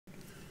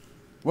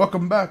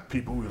Welcome back,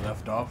 people. We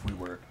left off. We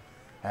were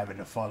having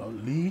to follow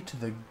Lee to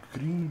the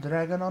Green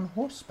Dragon on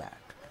horseback.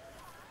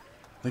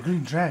 The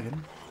Green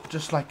Dragon,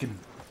 just like in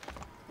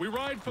we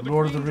ride for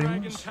Lord the of the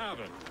Green Rings. Dragon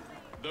Tavern.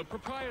 The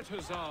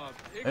proprietors are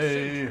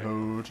Hey eccentric,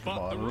 ho, to the but the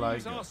bottle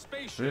rooms like are a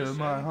spacious fill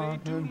my and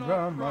heart they do and not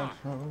drown my cry.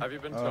 soul. Have you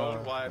been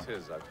told why it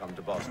is I've come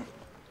to Boston?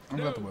 I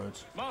got the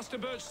words. Master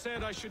Birch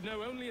said I should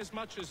know only as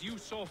much as you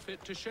saw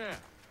fit to share.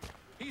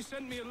 He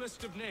sent me a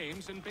list of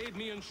names and bade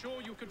me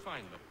ensure you could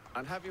find them.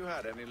 And have you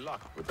had any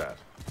luck with that?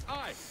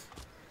 Aye.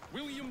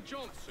 William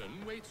Johnson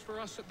waits for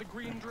us at the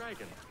Green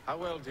Dragon. How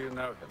well do you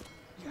know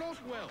him? Not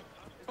well,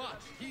 but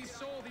he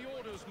saw the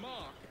order's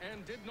mark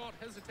and did not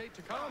hesitate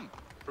to come.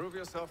 Prove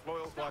yourself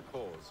loyal to our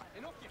cause,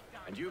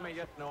 and you may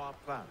yet know our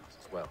plans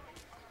as well.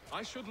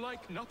 I should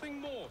like nothing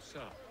more,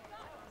 sir.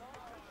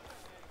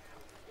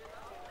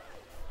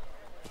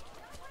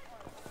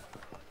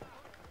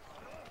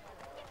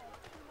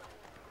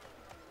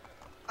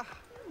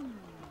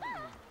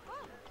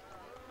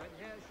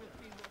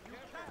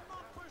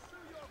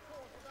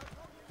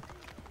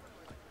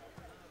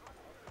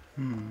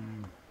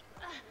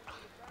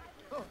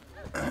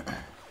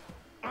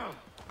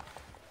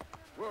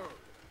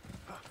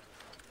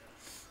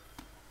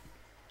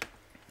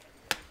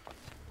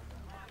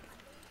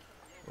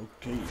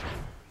 Okay.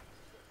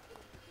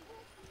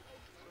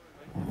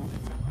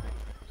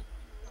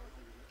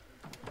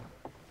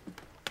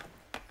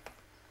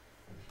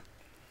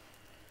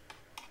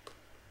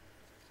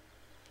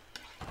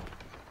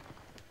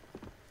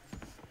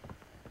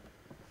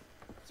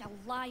 You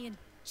lying,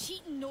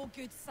 cheating, no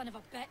good son of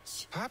a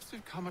bitch. Perhaps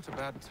we've come at a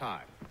bad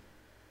time.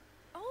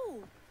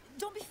 Oh,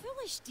 don't be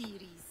foolish,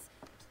 dearies.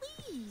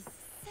 Please,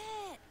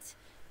 sit.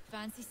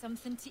 Fancy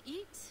something to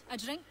eat? A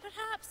drink,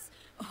 perhaps?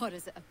 Or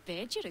is it a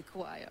bed you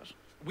require?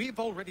 We've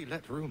already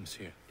let rooms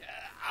here.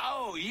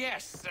 Oh,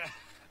 yes.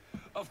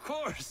 Of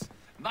course.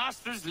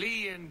 Masters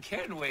Lee and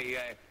Kenway,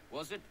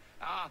 was it?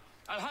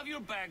 I'll have your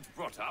bags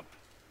brought up.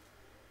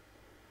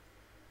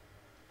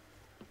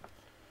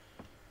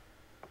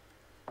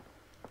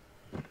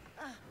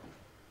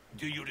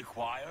 Do you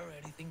require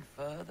anything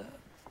further?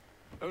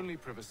 Only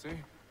privacy.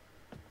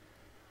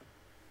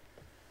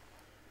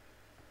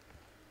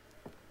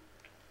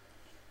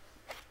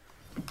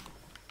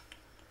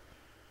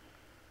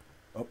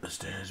 Up the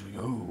stairs we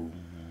go.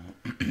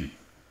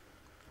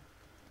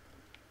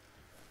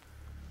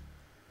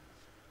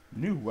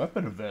 New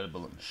weapon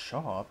available in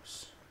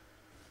shops.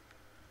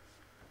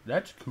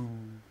 That's cool.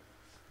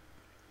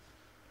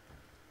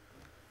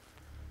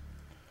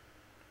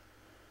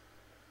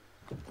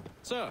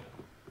 Sir,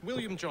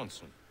 William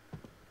Johnson.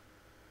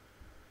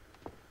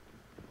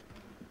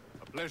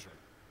 A pleasure.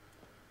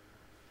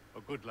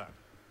 A good lad,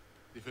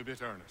 if a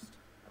bit earnest.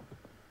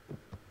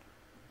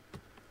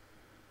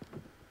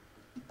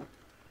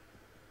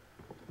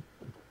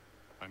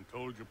 I'm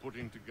told you're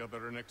putting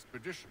together an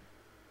expedition.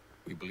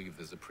 We believe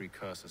there's a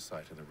precursor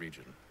site in the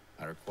region.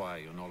 I require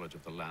your knowledge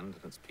of the land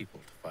and its people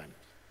to find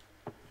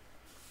it.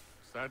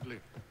 Sadly,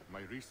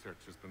 my research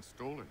has been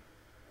stolen.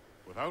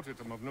 Without it,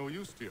 I'm of no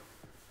use to you.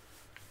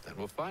 Then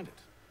we'll find it.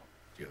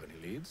 Do you have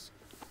any leads?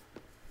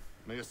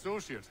 My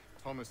associate,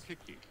 Thomas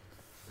Hickey,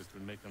 has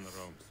been making the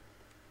rounds.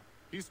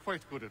 He's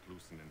quite good at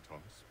loosening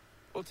tongues.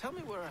 Well, tell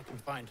me where I can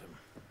find him.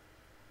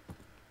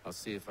 I'll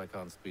see if I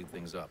can't speed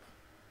things up.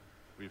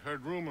 We've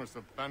heard rumors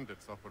of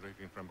bandits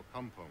operating from a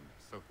compound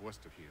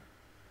southwest of here.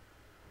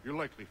 You'll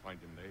likely find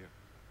him there.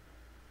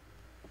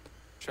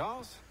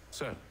 Charles?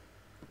 Sir,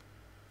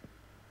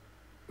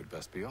 We'd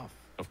best be off.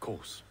 of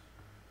course.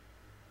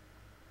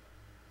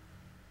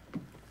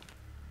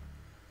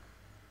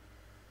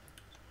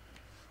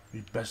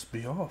 We'd best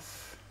be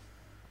off.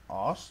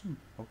 Awesome.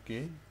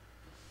 Okay.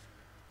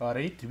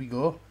 Alright, we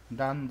go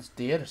down the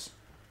stairs.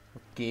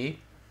 Okay.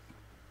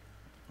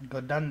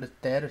 Go down the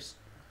stairs.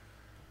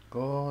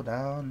 Go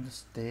down the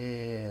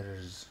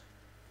stairs.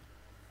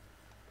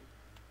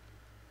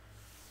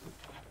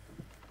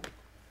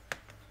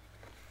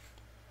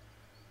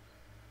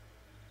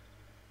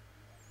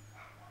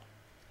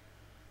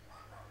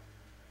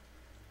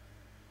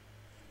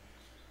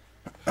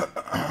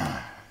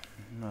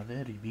 No,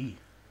 there he be.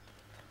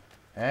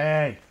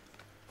 Hey!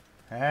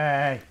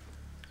 Hey!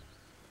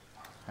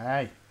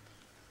 Hey!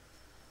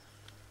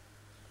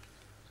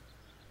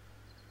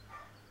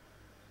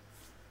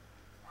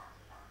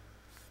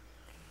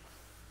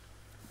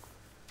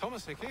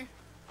 Thomas Hickey?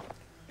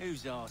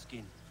 Who's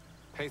asking?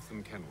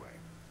 Haytham Kenway.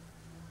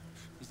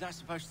 Is that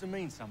supposed to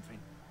mean something?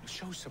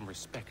 Show some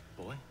respect,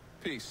 boy.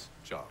 Peace,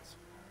 Charles.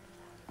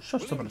 Show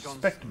some William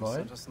respect, Johnson boy.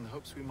 sent us in the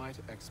hopes we might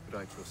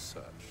expedite your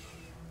search.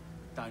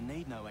 Don't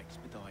need no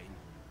expediting.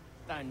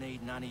 Don't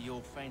need none of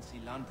your fancy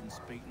London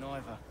speak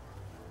neither.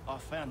 I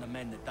found the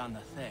men that done the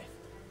theft.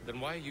 Then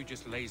why are you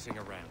just lazing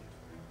around?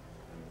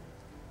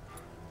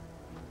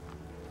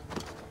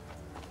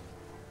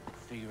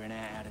 Figuring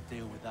out how to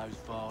deal with those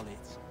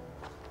varlets.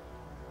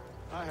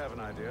 I have an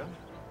idea.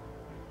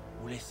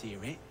 Well, let's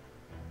hear it.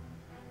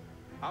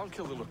 I'll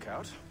kill the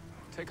lookout,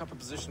 take up a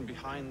position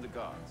behind the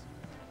guards.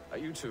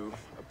 You two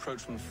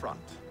approach from the front.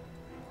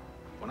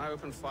 When I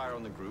open fire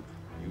on the group,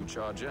 you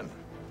charge in.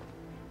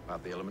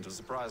 About the element of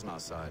surprise on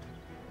our side.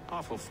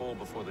 Half will fall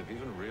before they've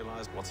even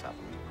realized what's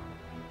happened.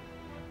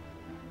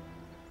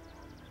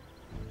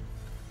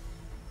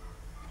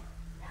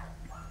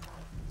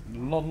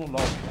 La la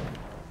la.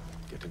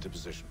 Get into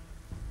position.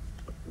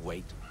 But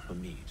wait for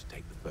me to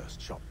take the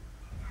first shot.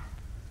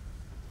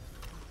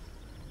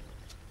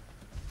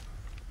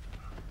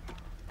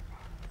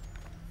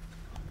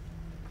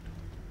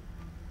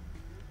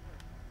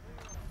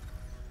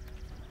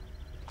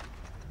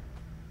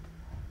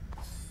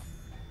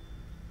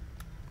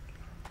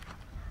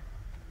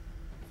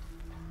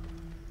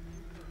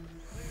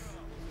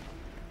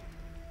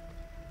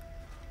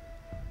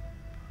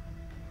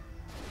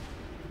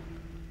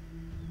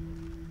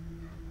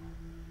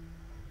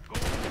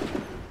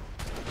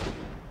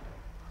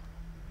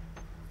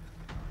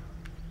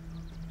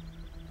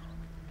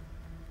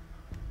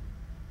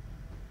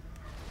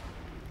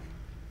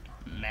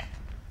 Meh.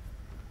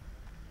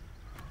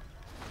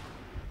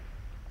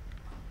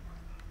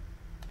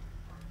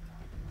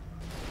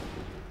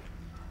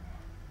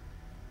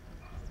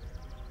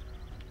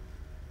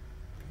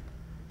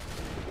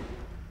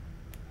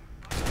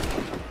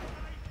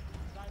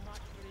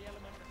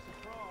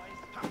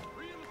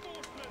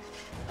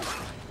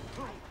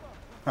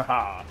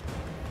 Haha.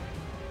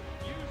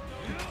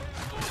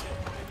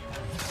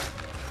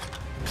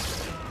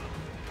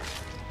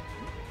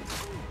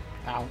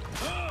 Ow.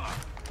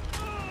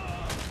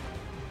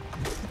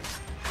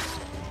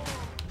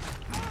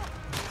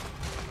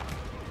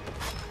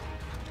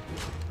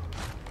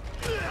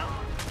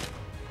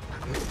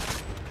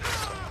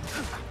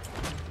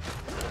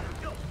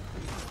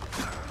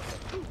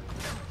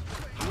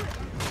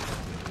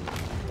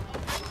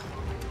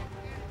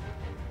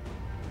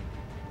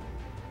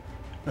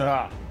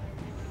 Ah.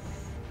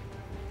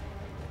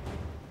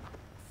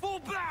 Fall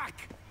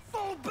back!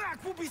 Fall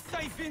back! We'll be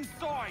safe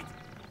inside!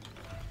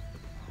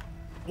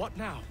 What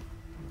now?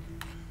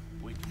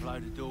 We can blow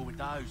the door with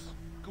those.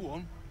 Go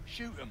on,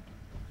 shoot them.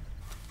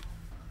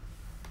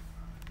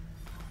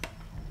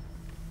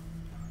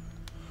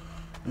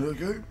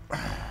 Okay.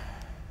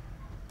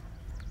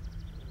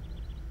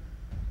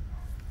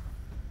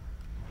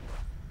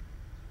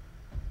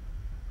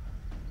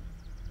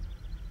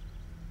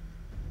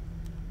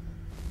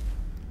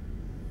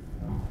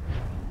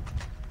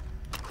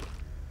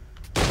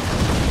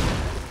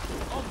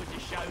 On with the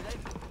show then.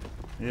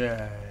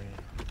 Yay.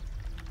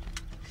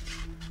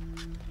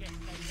 Guess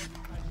they weren't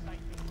so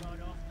safe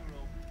inside after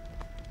all.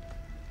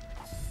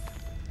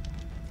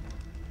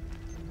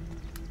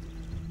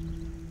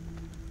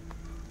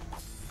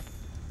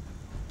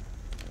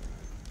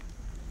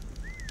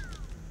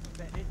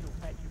 Bet this'll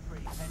fetch a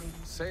pretty penny.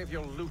 Save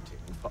your looting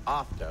for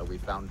after we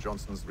found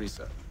Johnson's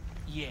research.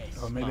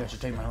 Yes. Or maybe I should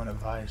take my own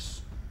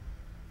advice.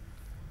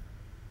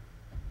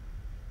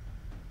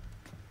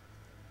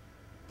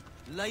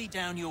 Lay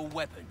down your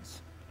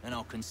weapons, and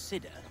I'll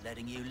consider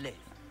letting you live.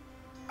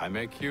 I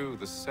make you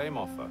the same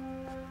offer.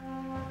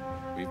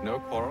 We've no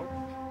quarrel.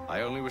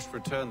 I only wish to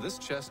return this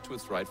chest to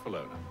its rightful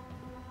owner.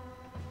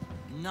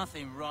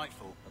 Nothing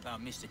rightful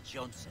about Mr.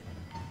 Johnson.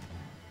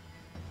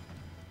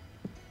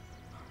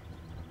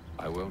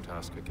 I won't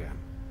ask again.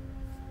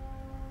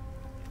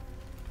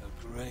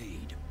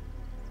 Agreed.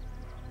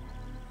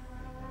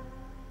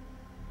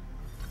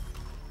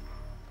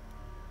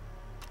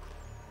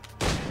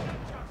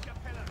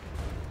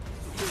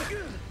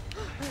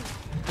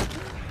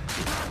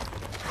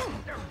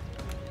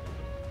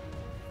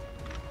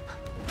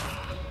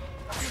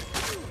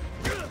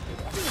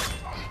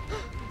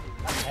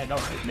 Hey, don't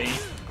hit me.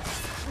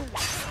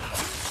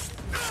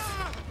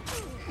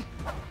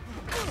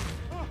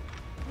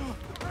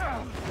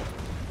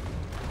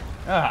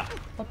 Ah,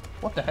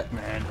 what the heck,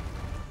 man?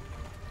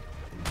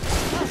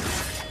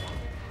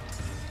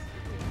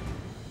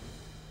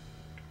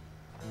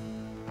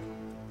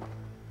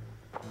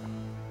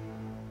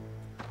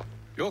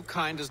 Your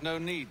kind has no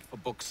need for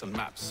books and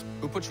maps.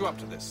 Who put you up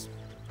to this?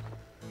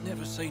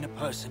 Never seen a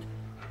person.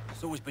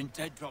 It's always been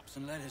dead drops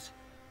and letters.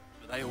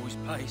 But they always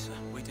pay, so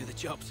we do the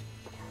jobs.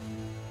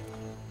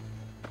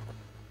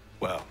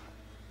 Well,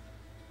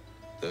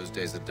 those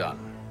days are done.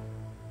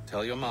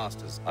 Tell your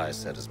masters I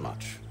said as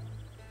much.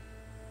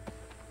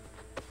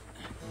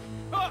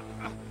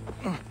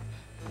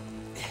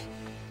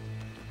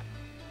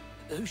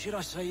 Who should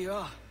I say you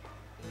are?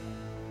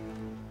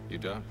 You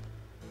don't?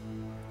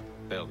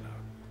 They'll know.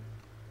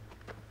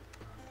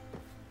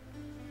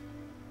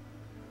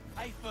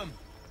 Atham,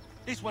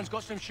 this one's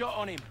got some shot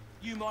on him.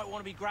 You might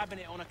want to be grabbing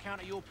it on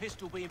account of your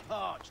pistol being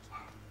parched.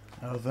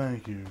 Oh,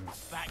 thank you.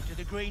 Back to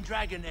the Green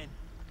Dragon then.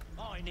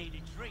 I need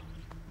a drink.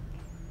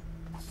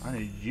 I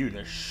need you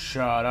to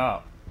shut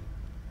up.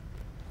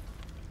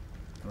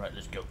 Alright,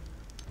 let's go.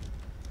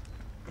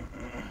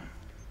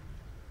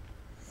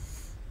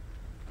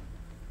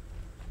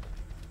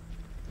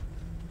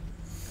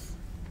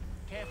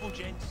 Careful,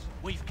 gents.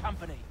 We've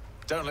company.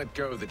 Don't let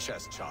go of the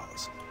chest,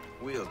 Charles.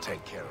 We'll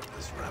take care of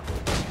this rabble.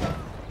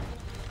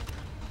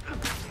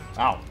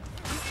 Ow.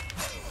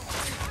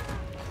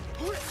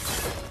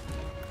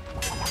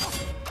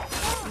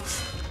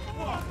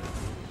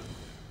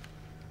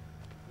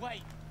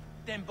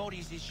 them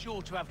bodies is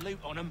sure to have loot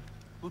on them.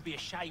 Would be a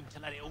shame to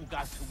let it all go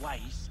to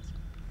waste.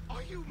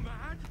 Are you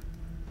mad?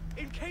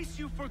 In case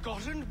you've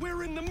forgotten,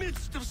 we're in the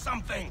midst of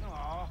something!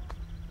 Aw,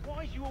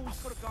 why you always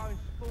gotta go and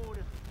spoil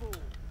the sport?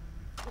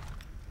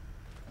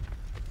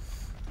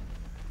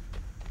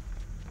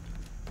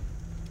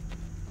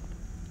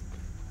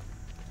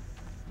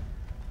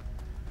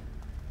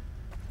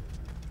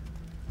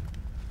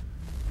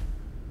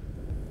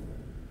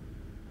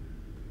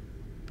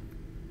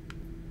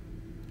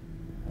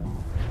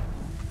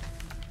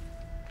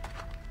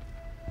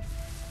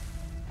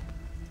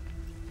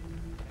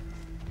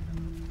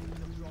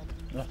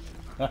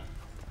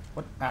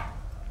 What? Ah.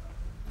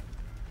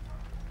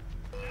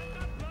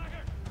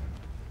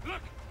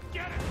 Look!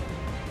 Get it!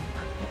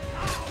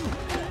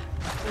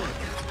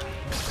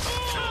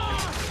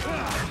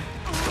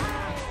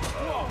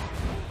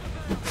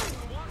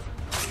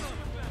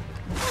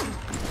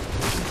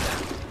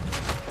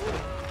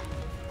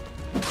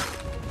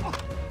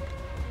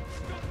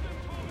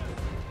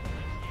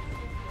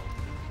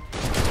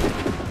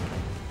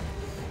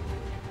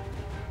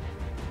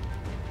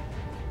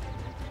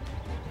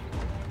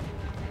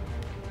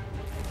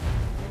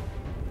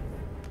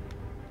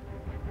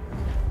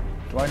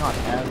 Do I not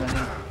have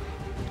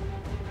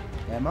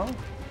any ammo?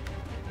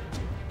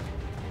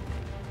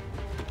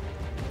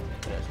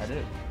 Yes, I do.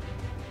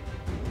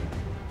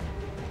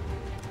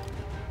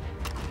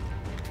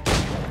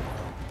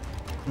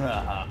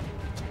 Haha.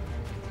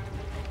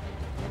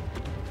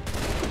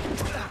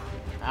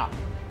 Ow.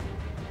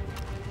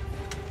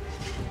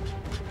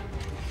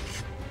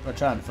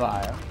 Return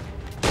fire.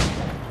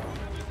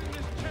 Whatever's in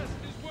this chest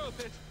is worth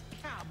it!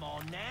 Come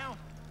on now.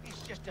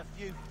 It's just a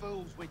few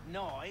fools with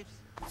knives.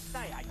 They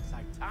ain't so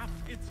tough.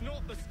 It's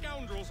not the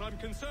scoundrels I'm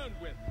concerned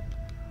with.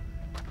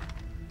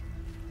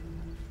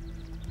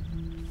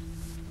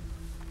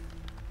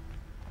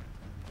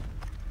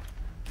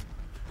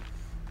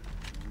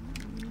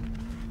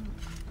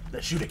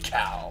 Let's shoot a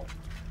cow.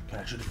 Can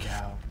I shoot a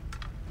cow?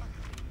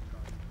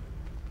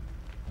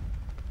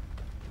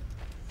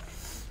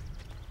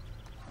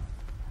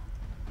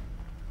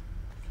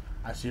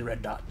 I see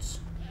red dots.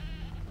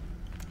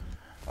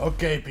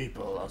 Okay,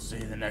 people, I'll see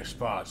you in the next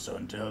part, so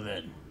until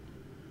then,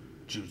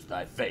 choose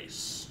thy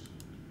face.